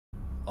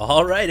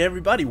Alright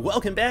everybody,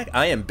 welcome back.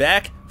 I am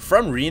back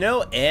from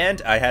Reno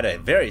and I had a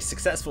very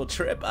successful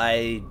trip.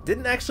 I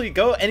didn't actually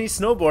go any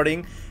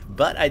snowboarding,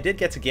 but I did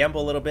get to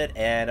gamble a little bit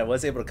and I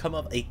was able to come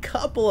up a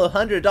couple of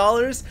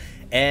 $100,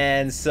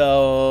 and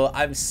so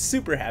I'm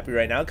super happy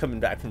right now coming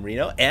back from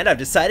Reno, and I've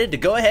decided to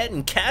go ahead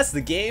and cast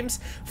the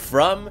games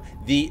from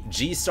the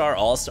G-Star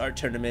All-Star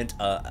Tournament.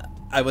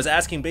 I was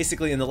asking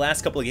basically in the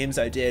last couple of games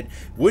I did,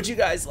 would you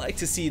guys like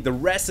to see the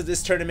rest of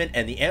this tournament?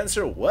 And the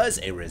answer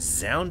was a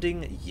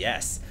resounding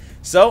yes.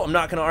 So I'm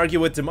not going to argue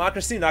with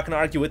democracy, not going to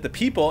argue with the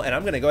people, and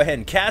I'm going to go ahead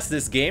and cast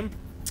this game.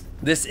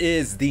 This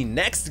is the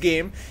next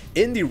game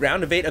in the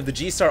round of 8 of the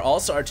G-Star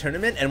All-Star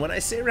Tournament, and when I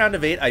say round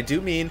of 8, I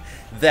do mean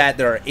that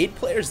there are 8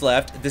 players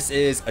left. This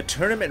is a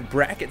tournament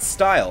bracket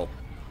style.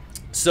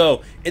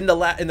 So in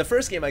the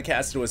first game I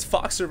casted was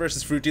Foxer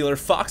versus Fruit Dealer.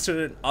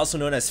 Foxer, also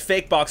known as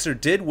Fake Boxer,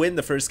 did win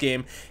the first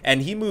game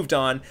and he moved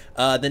on.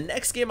 The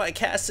next game I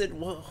casted,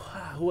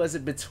 who was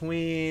it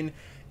between?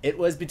 It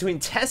was between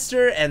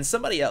Tester and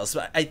somebody else.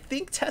 I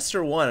think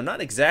Tester won. I'm not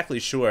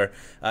exactly sure.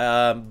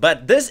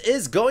 But this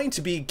is going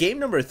to be game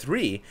number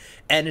 3,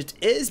 and it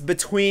is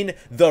between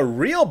the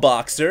real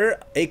Boxer,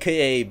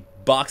 aka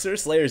Boxer,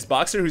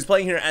 SlayersBoxer, who's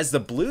playing here as the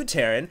Blue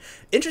Terran.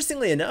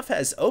 Interestingly enough,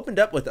 has opened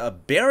up with a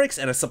barracks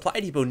and a supply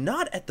depot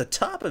not at the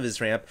top of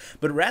his ramp,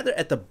 but rather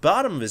at the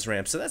bottom of his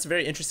ramp. So that's a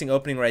very interesting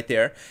opening right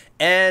there.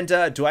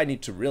 And do I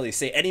need to really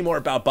say any more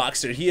about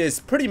Boxer? He is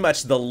pretty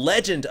much the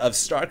legend of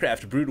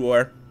StarCraft Brood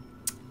War.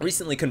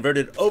 Recently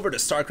converted over to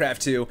StarCraft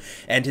 2,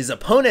 and his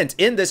opponent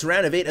in this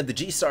round of 8 of the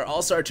G-Star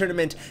All-Star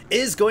Tournament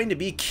is going to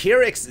be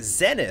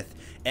KyrixZenith.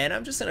 And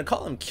I'm just going to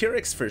call him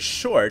Kyrix for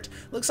short.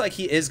 Looks like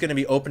he is going to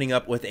be opening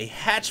up with a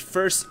hatch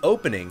first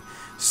opening.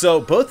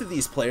 So both of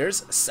these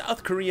players,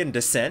 South Korean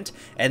descent,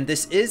 and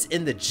this is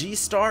in the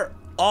G-Star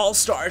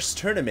All-Stars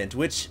tournament,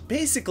 which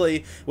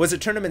basically was a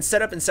tournament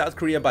set up in South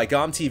Korea by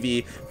GOM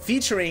TV,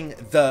 featuring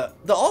the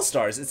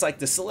All-Stars. It's like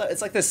the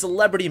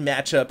celebrity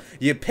matchup.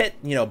 You pit,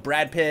 you know,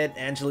 Brad Pitt,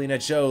 Angelina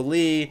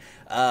Jolie,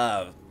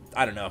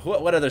 I don't know,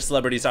 what other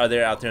celebrities are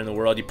there out there in the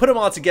world? You put them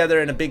all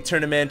together in a big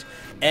tournament,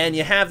 and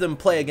you have them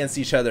play against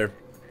each other.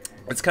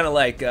 It's kind of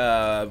like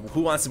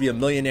Who Wants to Be a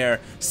Millionaire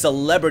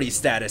celebrity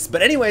status.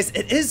 But anyways,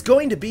 it is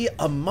going to be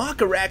a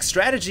Makarak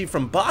strategy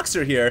from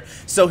Boxer here.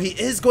 So he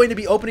is going to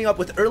be opening up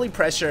with early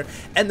pressure.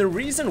 And the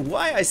reason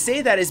why I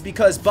say that is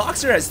because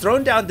Boxer has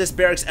thrown down this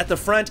barracks at the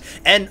front.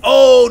 And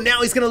oh,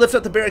 now he's going to lift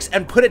up the barracks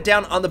and put it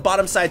down on the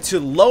bottom side to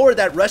lower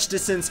that rush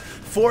distance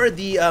for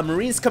the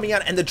Marines coming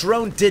out. And the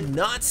drone did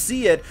not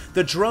see it.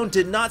 The drone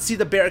did not see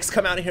the barracks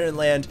come out here and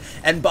land.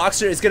 And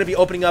Boxer is going to be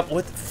opening up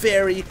with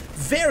very,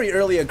 very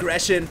early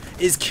aggression.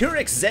 Is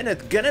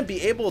KyrixZenith gonna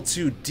be able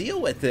to deal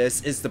with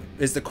this is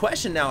the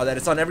question now that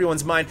it's on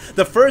everyone's mind.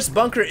 The first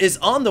bunker is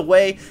on the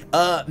way.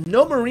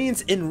 No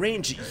Marines in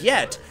range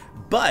yet,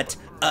 but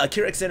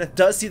KyrixZenith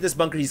does see this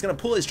bunker. He's going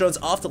to pull his drones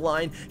off the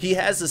line. He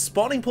has the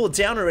spawning pool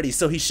down already,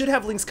 so he should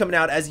have lings coming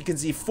out. As you can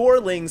see,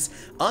 4 lings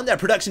on that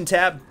production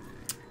tab.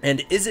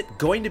 And is it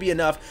going to be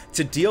enough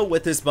to deal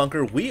with this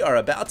bunker? We are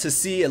about to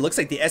see. It looks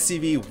like the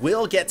SCV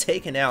will get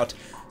taken out,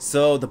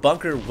 so the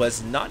bunker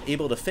was not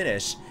able to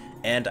finish.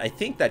 And I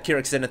think that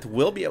KyrixZenith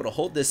will be able to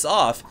hold this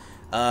off.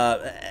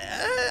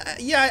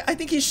 Yeah, I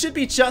think he should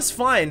be just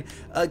fine.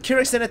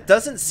 KyrixZenith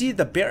doesn't see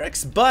the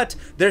barracks, but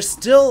they're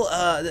still,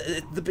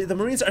 the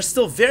Marines are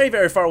still very,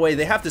 very far away.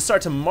 They have to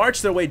start to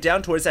march their way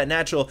down towards that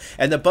natural,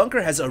 and the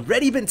bunker has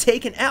already been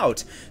taken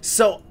out.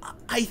 So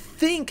I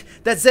think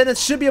that Zenith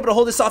should be able to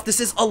hold this off. This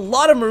is a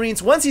lot of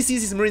Marines. Once he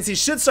sees these Marines, he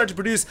should start to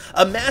produce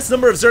a mass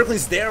number of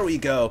Zerglings. There we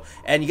go.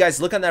 And you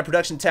guys look on that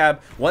production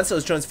tab. Once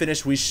those drones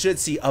finish, we should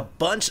see a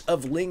bunch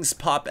of lings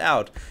pop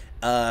out.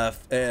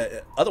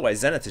 Otherwise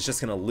Zenith is just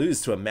going to lose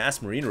to a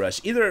mass marine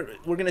rush. Either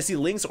we're going to see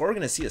lings or we're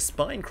going to see a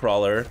spine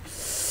crawler.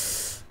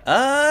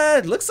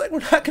 It looks like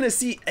we're not going to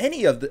see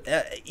any of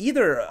the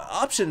either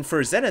option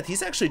for Zenith.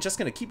 He's actually just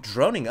going to keep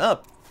droning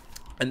up.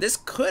 And this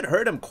could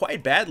hurt him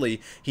quite badly.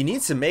 He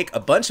needs to make a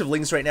bunch of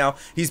lings right now.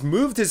 He's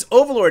moved his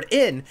Overlord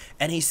in,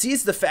 and he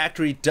sees the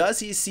factory. Does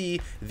he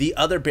see the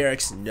other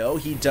barracks? No,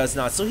 he does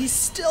not. So he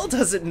still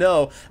doesn't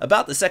know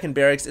about the second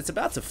barracks. It's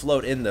about to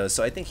float in, though,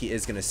 so I think he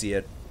is going to see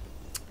it.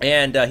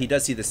 And he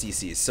does see the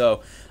CCs.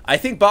 So I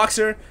think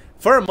Boxer,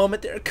 for a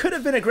moment there, could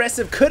have been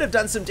aggressive, could have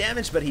done some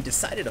damage, but he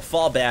decided to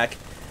fall back.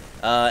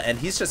 And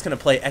he's just going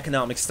to play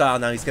economic style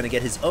now. He's going to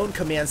get his own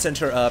command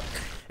center up.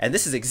 And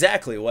this is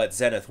exactly what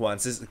Zenith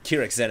wants, is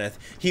KyrixZenith.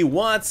 He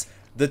wants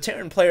the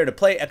Terran player to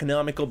play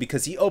economical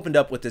because he opened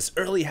up with this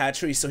early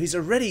hatchery, so he's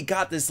already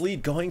got this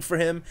lead going for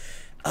him.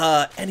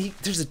 And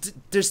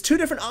there's 2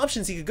 different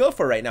options he could go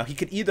for right now. He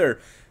could either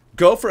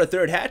go for a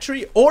 3rd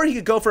hatchery, or he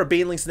could go for a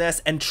Baneling's Nest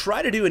and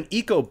try to do an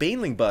eco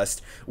Baneling bust,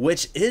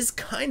 which is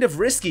kind of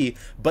risky,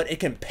 but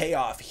it can pay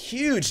off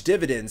huge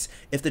dividends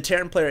if the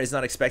Terran player is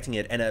not expecting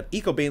it. And an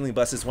eco Baneling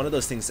bust is one of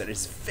those things that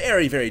is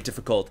very, very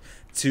difficult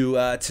to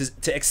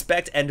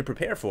expect and to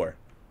prepare for.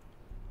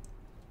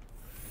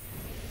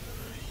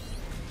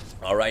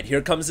 Alright,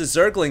 here comes the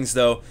Zerglings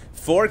though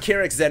for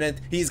KyrixZenith.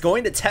 He's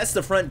going to test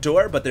the front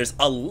door, but there's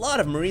a lot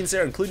of Marines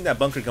there, including that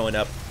bunker going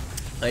up.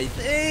 I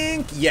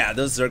think, yeah,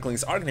 those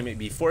Zerglings are going to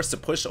be forced to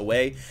push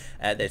away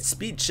at that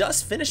speed,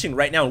 just finishing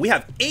right now. We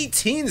have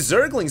 18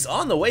 Zerglings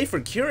on the way for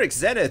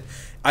KyrixZenith.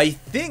 I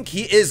think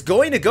he is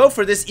going to go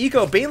for this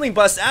Eco Baneling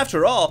bust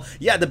after all.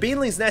 Yeah, the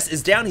Baneling's nest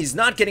is down. He's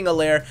not getting a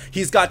lair.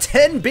 He's got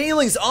 10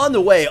 Banelings on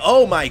the way.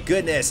 Oh my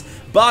goodness.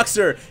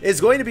 Boxer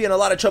is going to be in a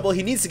lot of trouble.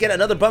 He needs to get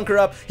another bunker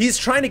up. He's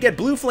trying to get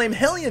Blue Flame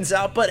Hellions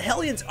out, but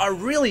Hellions are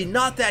really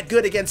not that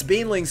good against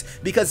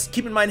Banelings because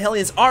keep in mind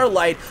Hellions are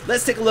light.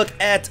 Let's take a look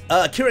at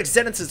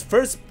KyrixZenith's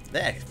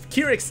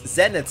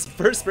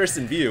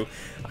first-person view.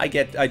 I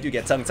do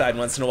get tongue-tied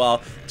once in a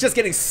while. Just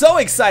getting so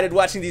excited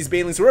watching these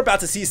Banelings. We're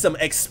about to see some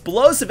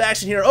explosive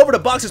action here. Over to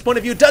Boxer's point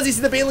of view. Does he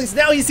see the Banelings?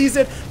 Now he sees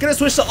it. Gonna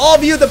switch to all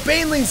view. The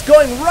Banelings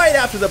going right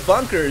after the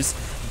bunkers.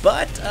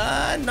 But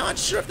not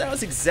sure if that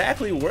was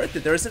exactly worth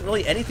it. There isn't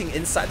really anything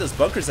inside those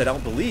bunkers, I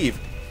don't believe.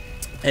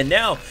 And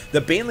now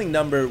the Baneling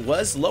number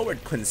was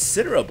lowered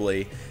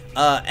considerably.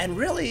 And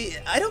really,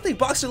 I don't think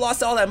Boxer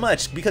lost all that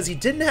much because he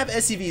didn't have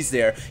SCVs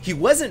there. He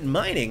wasn't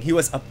mining. He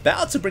was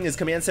about to bring his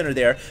command center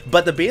there,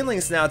 but the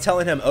Baneling's now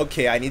telling him,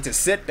 okay, I need to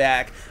sit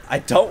back. I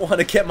don't want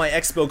to get my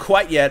expo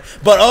quite yet,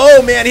 but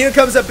oh man, here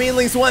comes the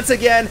Banelings once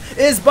again.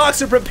 Is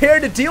Boxer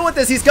prepared to deal with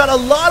this? He's got a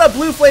lot of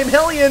Blue Flame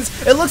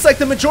Hellions. It looks like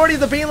the majority of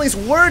the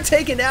Banelings were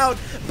taken out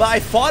by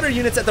fodder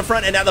units at the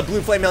front, and now the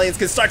Blue Flame Hellions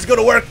can start to go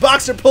to work.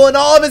 Boxer pulling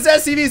all of his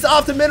SCVs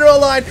off the mineral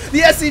line.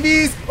 The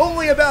SCVs,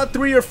 only about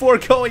 3 or 4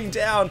 going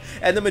down,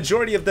 and the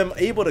majority of them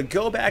able to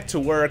go back to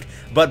work,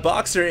 but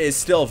Boxer is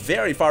still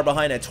very far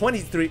behind at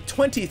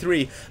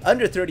 23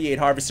 under 38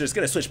 harvesters.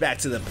 Gonna switch back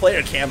to the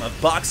player cam of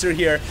Boxer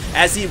here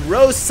as he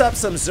roasts up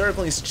some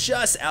Zerglings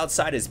just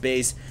outside his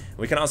base.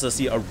 We can also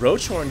see a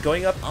Roach Horn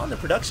going up on the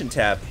production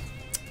tab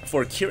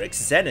for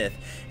KyrixZenith,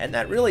 and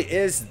that really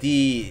is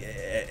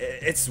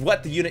it's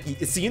the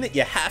unit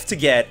you have to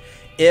get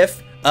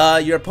if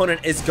your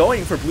opponent is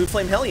going for Blue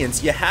Flame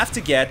Hellions. You have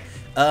to get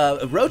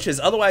roaches,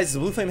 otherwise the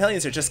Blue Flame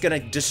Hellions are just gonna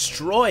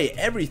destroy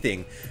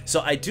everything.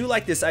 So I do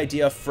like this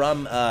idea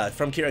from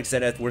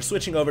KyrixZenith. We're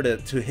switching over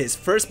to his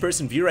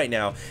first-person view right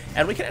now,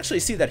 and we can actually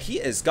see that he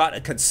has got a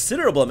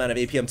considerable amount of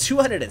APM,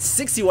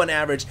 261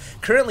 average,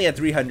 currently at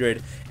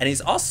 300, and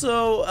he's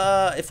also,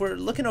 if we're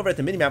looking over at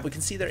the minimap, we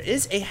can see there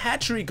is a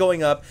hatchery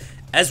going up,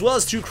 as well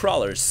as 2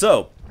 crawlers.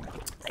 So,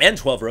 and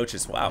 12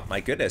 roaches. Wow,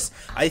 my goodness.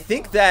 I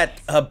think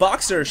that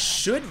Boxer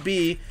should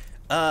be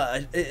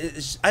I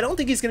don't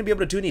think he's going to be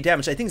able to do any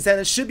damage. I think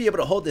Zenith should be able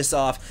to hold this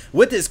off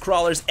with his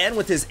crawlers and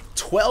with his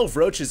 12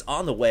 roaches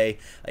on the way.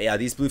 Yeah,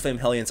 these Blue Flame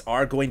Hellions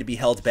are going to be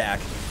held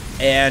back.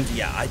 And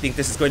yeah, I think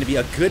this is going to be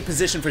a good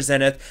position for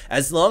Zenith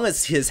as long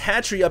as his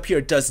hatchery up here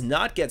does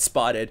not get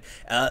spotted.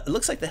 It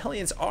looks like the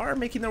Hellions are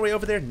making their way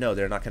over there. No,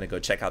 they're not going to go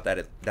check out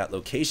that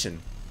location.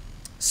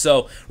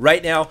 So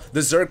right now, the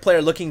Zerg player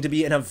looking to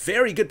be in a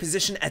very good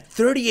position at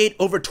 38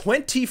 over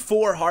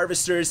 24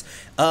 harvesters.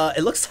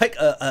 It looks like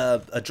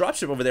a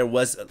dropship over there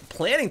was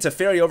planning to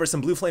ferry over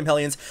some Blue Flame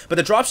Hellions, but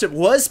the dropship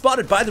was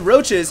spotted by the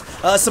roaches.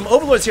 Some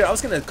Overlords here. I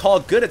was going to call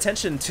good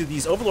attention to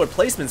these Overlord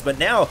placements, but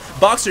now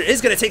Boxer is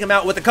going to take him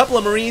out with a couple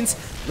of Marines.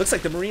 Looks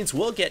like the Marines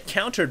will get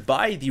countered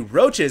by the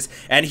roaches,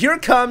 and here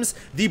comes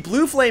the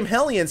Blue Flame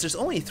Hellions. There's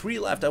only 3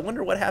 left. I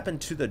wonder what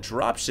happened to the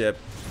dropship.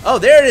 Oh,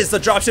 there it is, the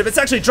dropship. It's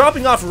actually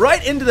dropping off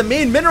right into the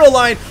main mineral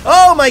line.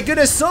 Oh my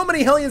goodness, so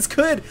many Hellions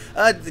could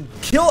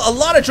kill a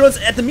lot of drones.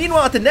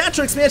 Meanwhile, at the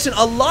natural expansion,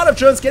 a lot of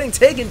drones getting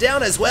taken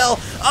down as well.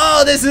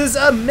 Oh, this is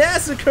a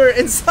massacre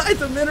inside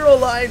the mineral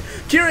line.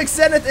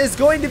 KyrixZenith is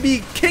going to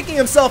be kicking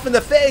himself in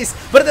the face,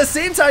 but at the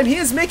same time, he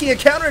is making a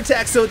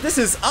counterattack, so this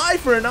is eye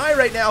for an eye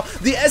right now.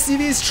 The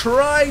SCV's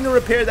trying to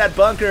repair that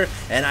bunker,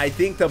 and I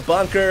think the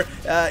bunker,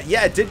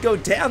 yeah, it did go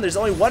down. There's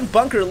only 1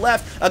 bunker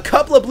left. A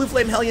couple of Blue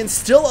Flame Hellions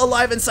still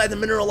alive inside the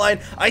mineral line.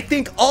 I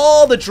think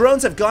all the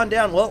drones have gone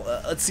down. Well,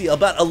 let's see,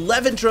 about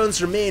 11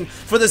 drones remain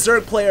for the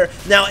Zerg player.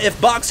 Now, if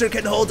Boxer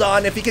can hold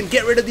on, if he can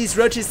get rid of these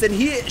roaches, then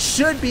he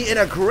should be in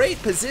a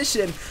great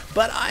position,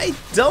 but I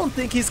don't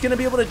think he's going to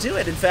be able to do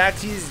it. In fact,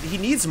 he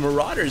needs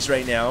Marauders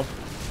right now.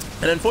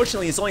 And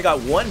unfortunately, he's only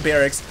got 2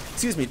 barracks,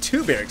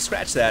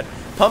 scratch that,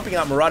 pumping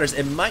out Marauders.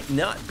 It might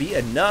not be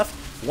enough.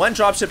 1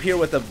 dropship here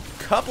with a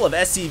couple of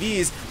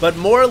SCVs, but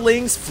more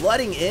Lings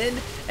flooding in,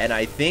 and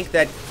I think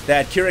that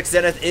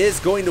KyrixZenith is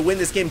going to win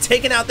this game.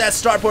 Taking out that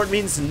starport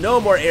means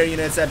no more air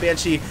units. That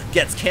Banshee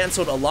gets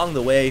canceled along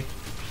the way.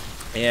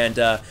 And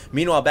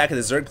meanwhile, back at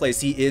the Zerg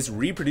place, he is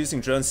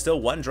reproducing drones. Still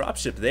 1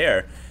 dropship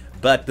there.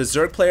 But the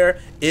Zerg player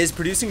is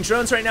producing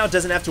drones right now,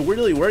 doesn't have to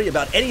really worry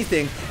about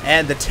anything,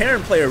 and the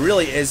Terran player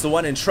really is the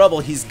one in trouble.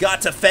 He's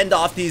got to fend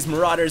off these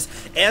Marauders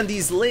and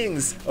these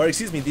Lings, or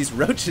excuse me, these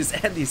Roaches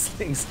and these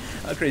Lings.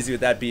 How crazy would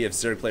that be if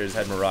Zerg players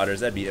had Marauders?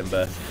 That'd be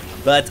imba.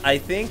 But I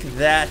think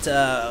that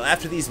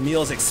after these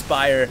meals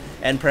expire,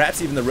 and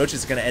perhaps even the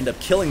Roaches are going to end up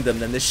killing them,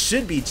 then this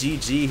should be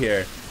GG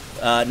here.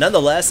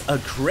 Nonetheless, a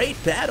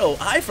great battle,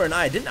 eye for an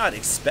eye. I did not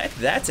expect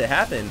that to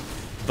happen.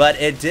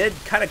 But it did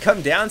kind of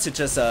come down to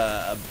just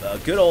a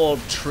good old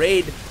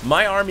trade,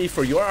 my army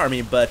for your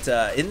army, but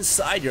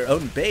inside your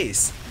own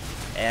base.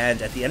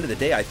 And at the end of the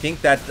day, I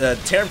think that the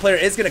Terran player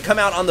is going to come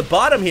out on the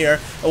bottom here.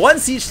 One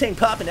siege tank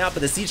popping out,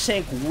 but the siege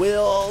tank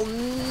will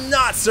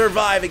not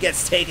survive. It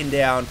gets taken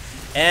down.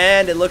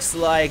 And it looks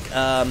like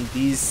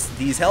these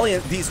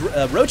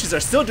roaches are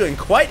still doing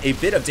quite a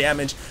bit of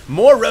damage.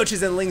 More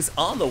roaches and lings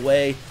on the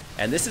way.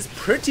 And this is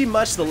pretty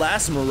much the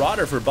last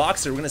Marauder for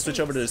Boxer. We're going to switch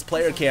over to his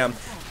player cam,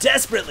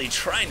 desperately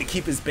trying to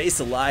keep his base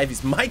alive.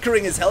 He's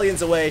microing his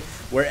Hellions away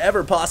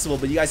wherever possible,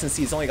 but you guys can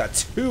see he's only got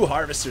 2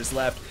 Harvesters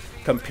left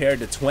compared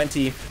to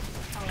 20.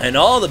 And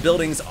all the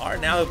buildings are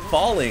now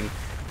falling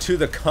to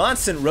the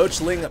constant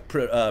Roachling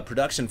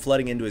production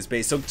flooding into his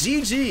base. So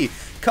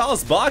GG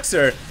calls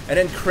Boxer. An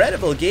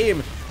incredible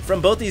game from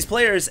both these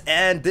players,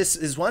 and this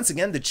is once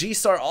again the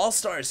G-Star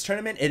All-Stars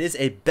tournament. It is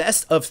a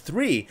best of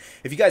 3.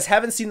 If you guys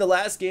haven't seen the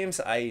last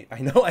games, I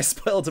know I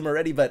spoiled them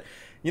already, but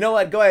you know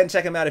what? Go ahead and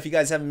check them out if you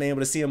guys haven't been able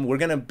to see them. We're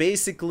going to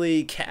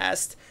basically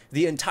cast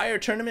the entire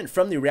tournament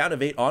from the round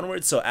of 8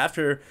 onwards. So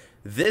after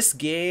this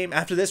game,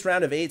 after this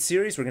round of 8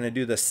 series, we're going to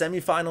do the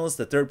semifinals,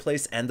 the 3rd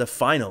place, and the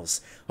finals.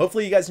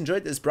 Hopefully you guys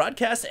enjoyed this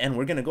broadcast, and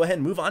we're going to go ahead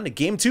and move on to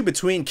game 2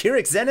 between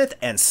KyrixZenith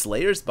and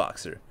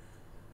SlayersBoxer.